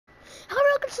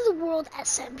to the World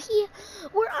SMP,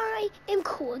 where I am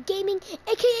Cool Gaming,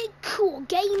 aka Cool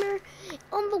Gamer,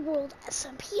 on the World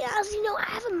SMP. As you know, I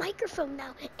have a microphone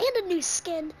now, and a new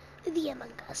skin, the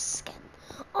Among Us skin,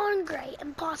 on Gray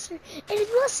Imposter. And if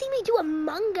you want to see me do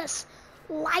Among Us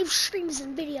live streams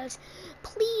and videos,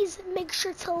 please make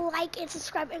sure to like and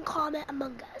subscribe and comment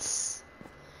Among Us.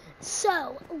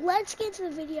 So, let's get to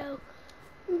the video.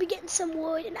 I'm gonna be getting some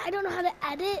wood, and I don't know how to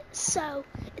edit, so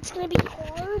it's gonna be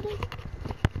hard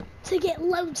to get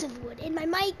loads of wood. And my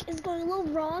mic is going a little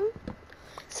wrong,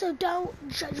 so don't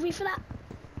judge me for that.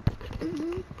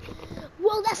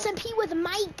 World SMP with a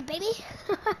mic, baby.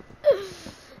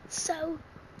 So,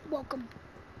 welcome.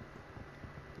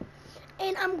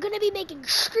 And I'm gonna be making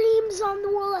streams on the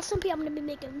World SMP. I'm gonna be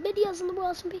making videos on the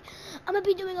World SMP. I'm gonna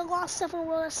be doing a lot of stuff on the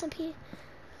World SMP.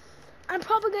 I'm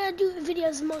probably gonna do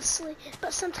videos mostly,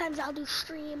 but sometimes I'll do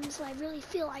streams when I really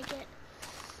feel like it.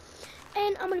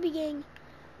 And I'm gonna be getting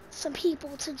some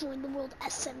people to join the World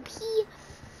SMP,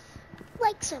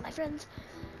 like some of my friends.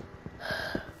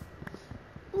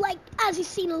 Like, as you've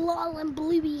seen, Lol and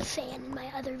Bluey fan in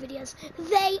my other videos,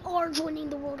 they are joining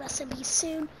the World SMP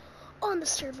soon on the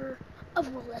server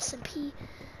of World SMP.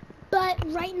 But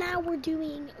right now we're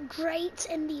doing great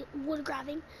in the wood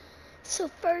grabbing. So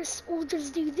first, we'll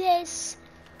just do this,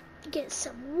 get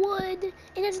some wood,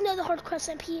 and there's another Hardcore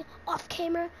SMP off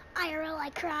camera. IRL, I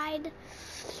cried.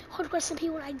 Hardcore SMP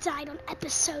when I died on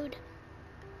episode.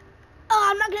 Oh,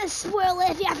 I'm not gonna spoil it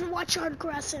if you haven't watched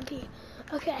Hardcore SMP.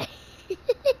 Okay.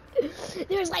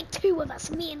 There's like 2 of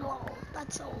us, me and Lol.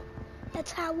 That's all.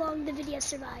 That's how long the video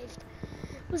survived.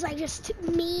 It was like just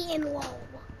me and Lol.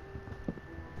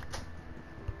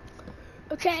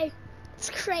 Okay?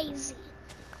 It's crazy.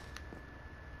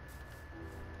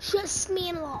 Just me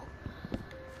and Lol.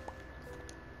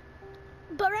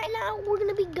 But right now, we're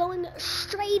going to be going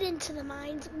straight into the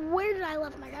mines. Where did I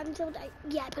leave my grabbing tool?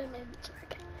 Yeah, I put it in my inventory.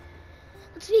 Okay.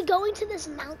 Let's be going to this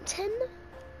mountain.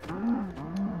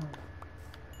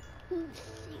 Ooh,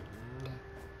 food.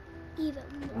 Even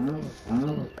more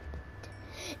food.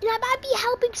 And I might be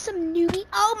helping some newbie.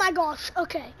 Oh my gosh.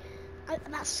 Okay.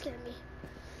 That scared me.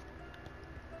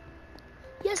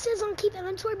 Yes, it's on keep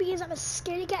inventory because I'm a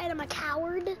scaredy cat and I'm a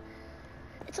coward.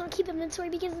 It's on keep inventory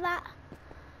because of that.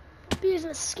 Because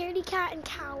I'm a scaredy cat and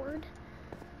coward.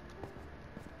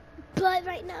 But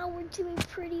right now we're doing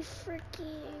pretty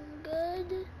freaking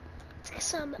good. Let's get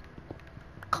some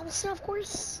cobblestone, of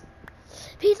course.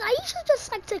 Because I usually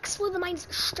just like to explore the mines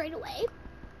straight away.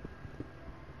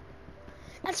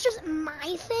 That's just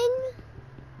my thing.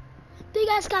 But you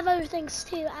guys got other things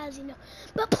too, as you know.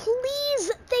 But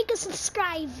please think of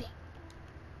subscribing.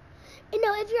 You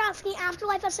know, if you're asking,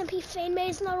 Afterlife SMP fan mail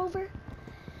is not over.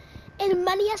 And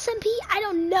Money SMP, I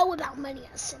don't know about Money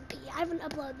SMP. I haven't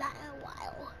uploaded that in a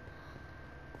while.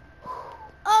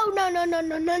 Oh, no, no, no,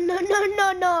 no, no, no, no,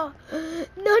 no, no.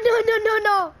 No, no, no, no,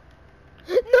 no.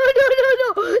 No, no, no,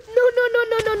 no. No, no, no,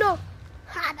 no, no, no.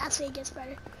 Ha, that's when it gets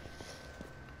better.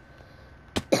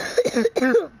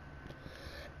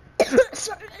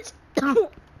 Sorry, guys.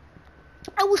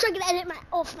 I wish I could edit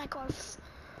off my coughs.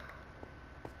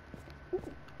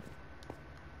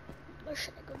 Or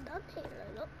should I go down here?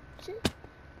 No.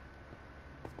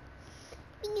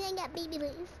 I got baby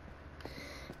leave.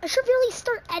 I should really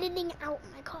start editing out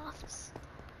my coughs.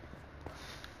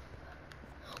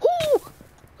 Oh!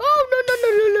 Oh, no, no, no,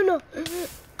 no, no, no.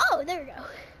 Oh, there we go.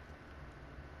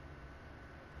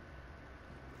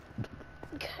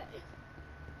 Okay.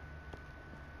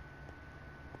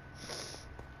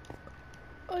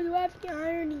 Oh, do I have the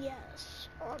iron? Yes.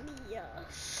 On me,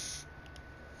 yes.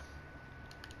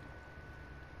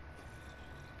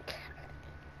 Okay.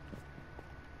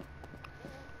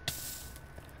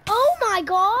 Oh my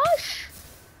gosh!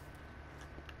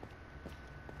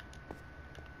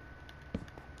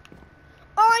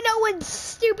 Oh, I know one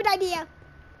stupid idea.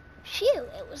 Phew,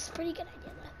 it was a pretty good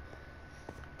idea though.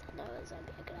 I know it was gonna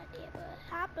be a good idea, but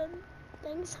it happened.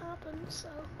 Things happen, so.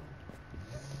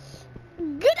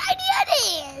 Good idea it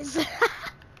is!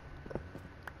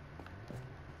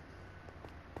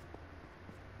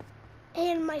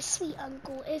 And my sweet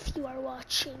uncle, if you are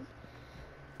watching,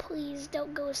 please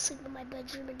don't go to sleep in my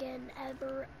bedroom again,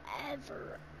 ever,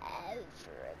 ever,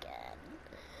 ever again.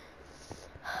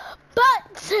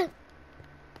 But,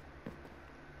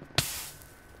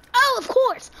 oh, of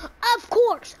course, of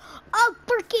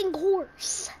freaking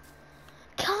course.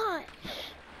 God.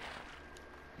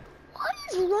 What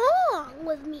is wrong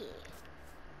with me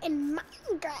in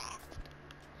Minecraft?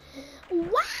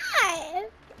 Why?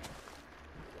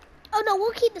 Oh no,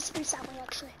 we'll keep this for Sally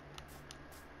actually.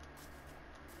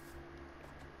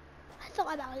 I thought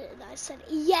thought about it and I said,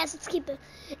 yes, let's keep it.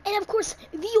 And of course,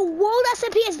 the World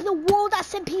SMP is the World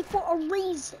SMP for a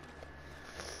reason.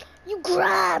 You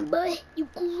grind, boy. You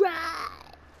grind.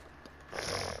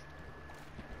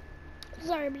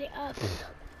 Sorry, but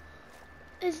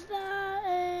is that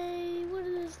a, what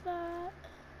is that?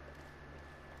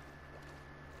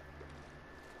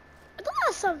 I thought that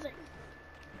was something.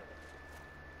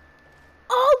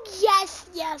 Oh, yes,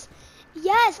 yes.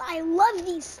 Yes, I love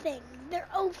these things. They're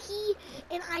OP,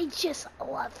 and I just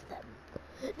love them.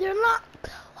 They're not,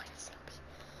 what is OP?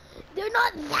 They're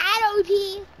not that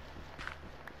OP,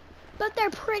 but they're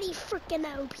pretty freaking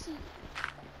OP.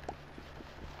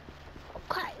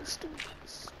 Okay, let's do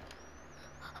this.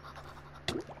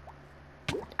 I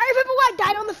remember when I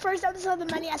died on the first episode of the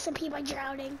Money SMP by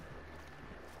drowning.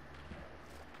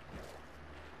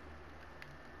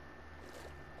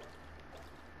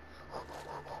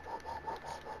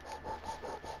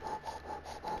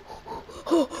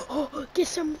 Get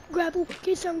some gravel,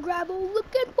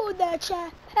 looking for the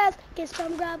chest. Get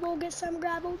some gravel,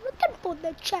 looking for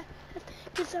the chest.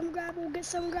 Get some gravel,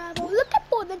 looking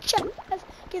for the chest.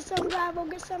 Get some gravel,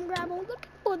 looking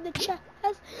for the chest.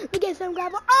 Get some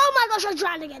gravel. Oh my gosh, I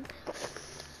drowned again.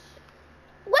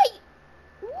 Wait,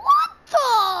 what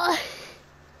the?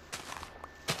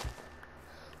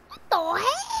 What the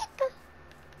heck?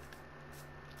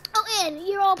 Oh, and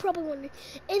you're all probably wondering,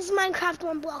 is Minecraft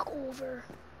one block over?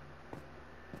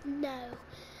 No,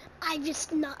 I've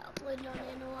just not uploaded on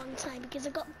it in a long time because I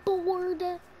got bored,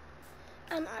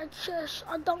 and I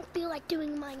don't feel like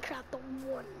doing Minecraft the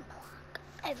one block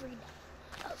every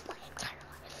day of my entire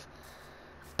life.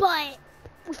 But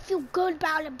we feel good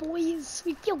about it, boys.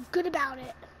 We feel good about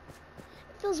it.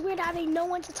 It feels weird having no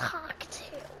one to talk to.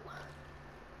 It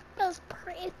feels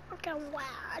pretty freaking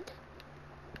wild.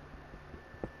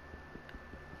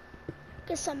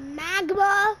 Get some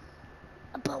magma.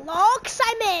 Blocks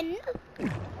I'm in.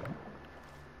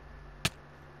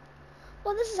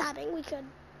 Well, this is happening. We could.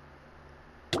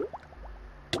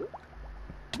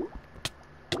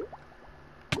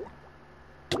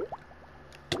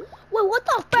 Wait, what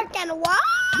the frickin'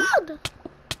 world?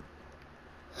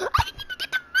 I didn't even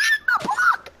get the magma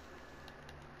block.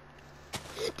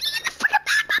 Didn't get the frickin'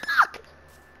 magma block.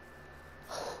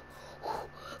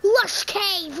 Lush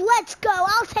cave. Let's go.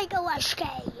 I'll take a lush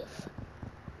cave.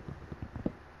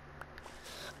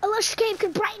 A lush cave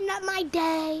could brighten up my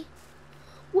day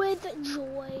with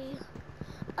joy.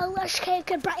 A lush cave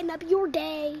could brighten up your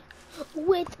day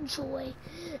with joy.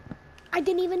 I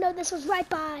didn't even know this was right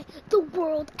by the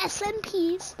World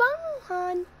SMP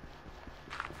spawn.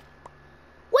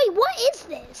 Wait, what is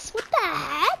this? What the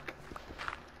heck?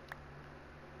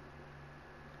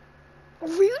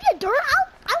 Rooted dirt?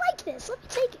 I like this. Let me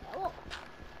take it. Oh.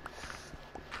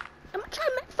 I'm gonna try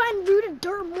to find rooted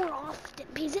dirt more often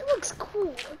because it looks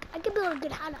cool. I can build a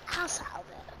good house out of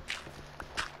it.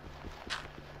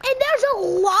 And there's a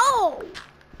load.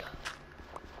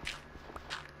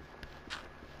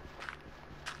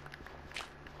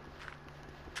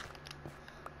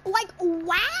 Like,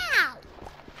 wow.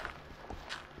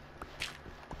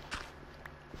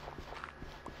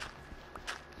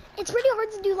 It's pretty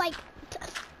hard to do like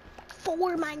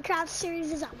 4 Minecraft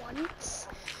series at once.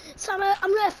 So I'm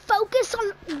gonna focus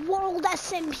on World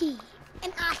SMP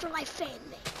and Afterlife Fan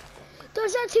Made.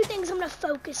 Those are 2 things I'm gonna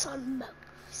focus on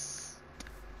most.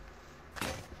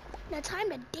 Now time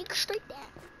to dig straight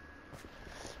down.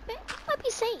 You might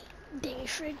be saying, digging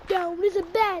straight down is a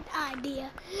bad idea.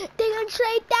 Digging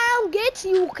straight down gets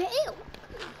you killed.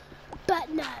 But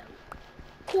no.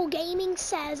 Cool Gaming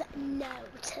says no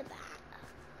to that.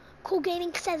 Cool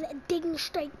Gaming says digging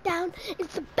straight down is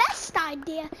the best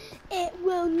idea. It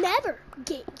will never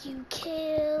get you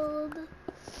killed.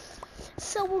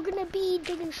 So we're gonna be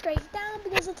digging straight down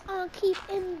because it's on keep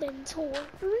inventory.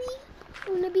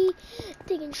 I'm gonna be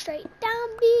digging straight down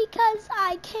because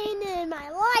I can and my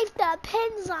life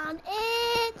depends on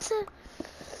it.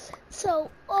 So,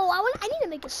 I need to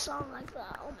make a song like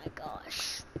that. Oh my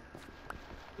gosh.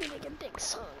 I need to make a big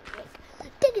song like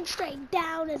digging straight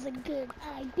down is a good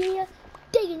idea.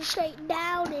 Digging straight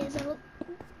down is a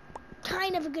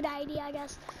kind of a good idea, I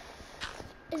guess,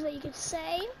 is what you could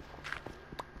say.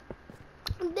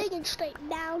 Digging straight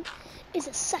down is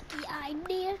a sucky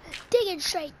idea. Digging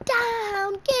straight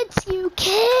down gets you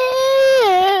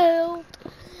killed.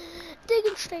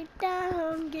 Digging straight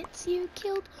down gets you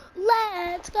killed.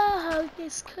 Let's go.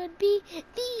 This could be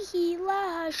the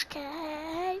lush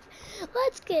cave.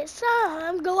 Let's get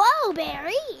some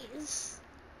glowberries.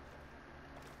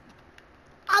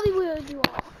 I'll be real with you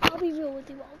all.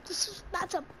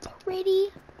 That's a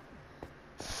pretty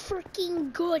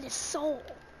freaking good song.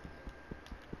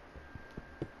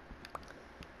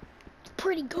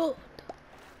 pretty good.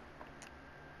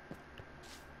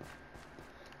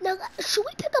 Now, should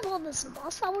we pick up all this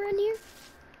moss while we're in here?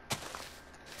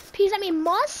 Because, I mean,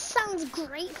 moss sounds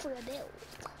great for a build.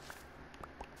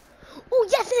 Oh,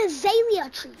 yes, it is azalea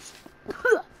trees.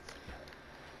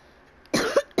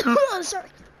 Oh, sorry.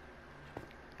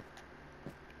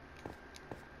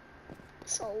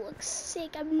 This all looks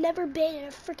sick. I've never been in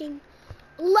a freaking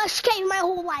lush cave my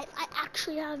whole life. I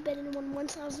actually have been in one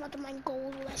once, and I was about to mine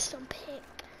gold with a stone pick,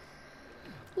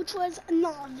 which was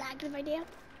not that good of an idea.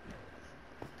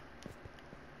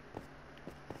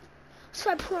 So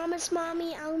I promise,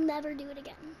 Mommy, I'll never do it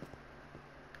again.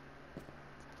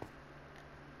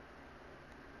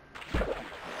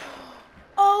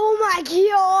 Oh my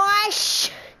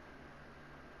gosh!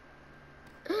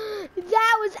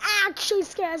 That was actually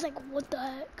scary. I was like, what the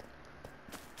heck?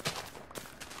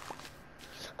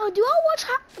 Oh, do you all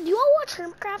watch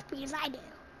Hermitcraft? Because I do.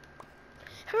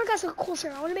 Hermitcraft's a cool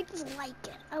server. I want to make this like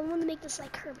it. I want to make this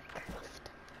like Hermitcraft.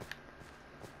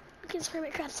 Because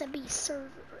Hermitcraft's a beast server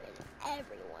and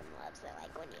everyone loves it.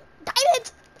 Like when you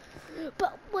diamonds!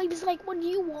 But like it's like when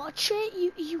you watch it,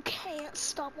 you can't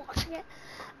stop watching it.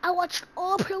 I watched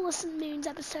all Perilous and Moon's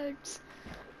episodes.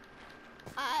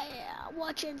 I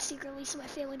watch it secretly so my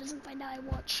family doesn't find out I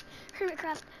watch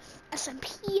Hermitcraft,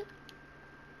 SMP.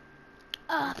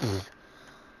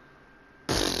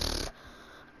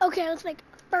 Okay, let's make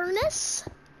Furnace,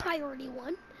 priority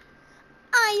 1.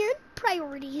 Iron,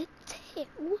 priority 2.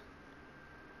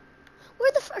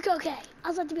 Where the frick? Okay, I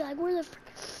was about to be like, where the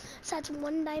frick? So that's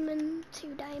 1 diamond,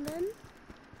 2 diamond.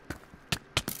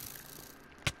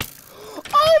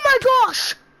 Oh my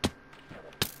gosh!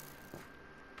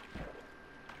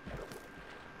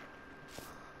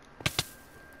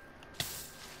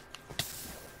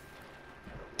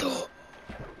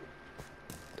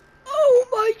 Oh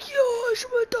my gosh,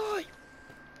 I'm gonna die.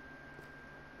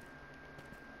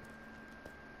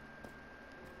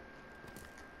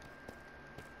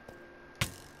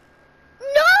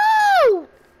 No!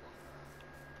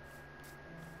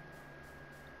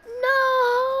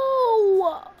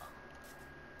 No!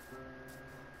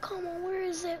 Come on, where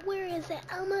is it? Where is it?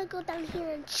 I'm gonna go down here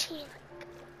and check.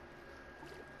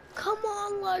 Come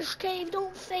on, Lush Cave,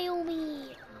 don't fail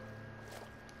me.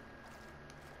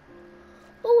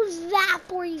 What was that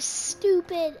for, you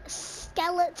stupid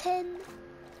skeleton?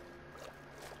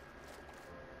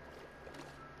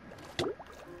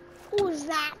 What was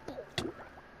that for?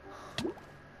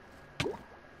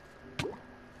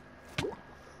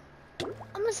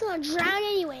 I'm just gonna drown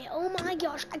anyway. Oh my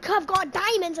gosh, I could have got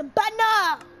diamonds, but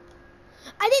no!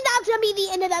 I think that's gonna be the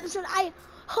end of the episode. I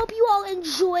hope you all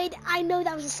enjoyed. I know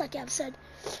that was a sucky episode.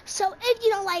 So if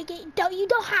you don't like it, you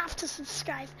don't have to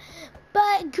subscribe.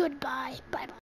 But goodbye. Bye-bye.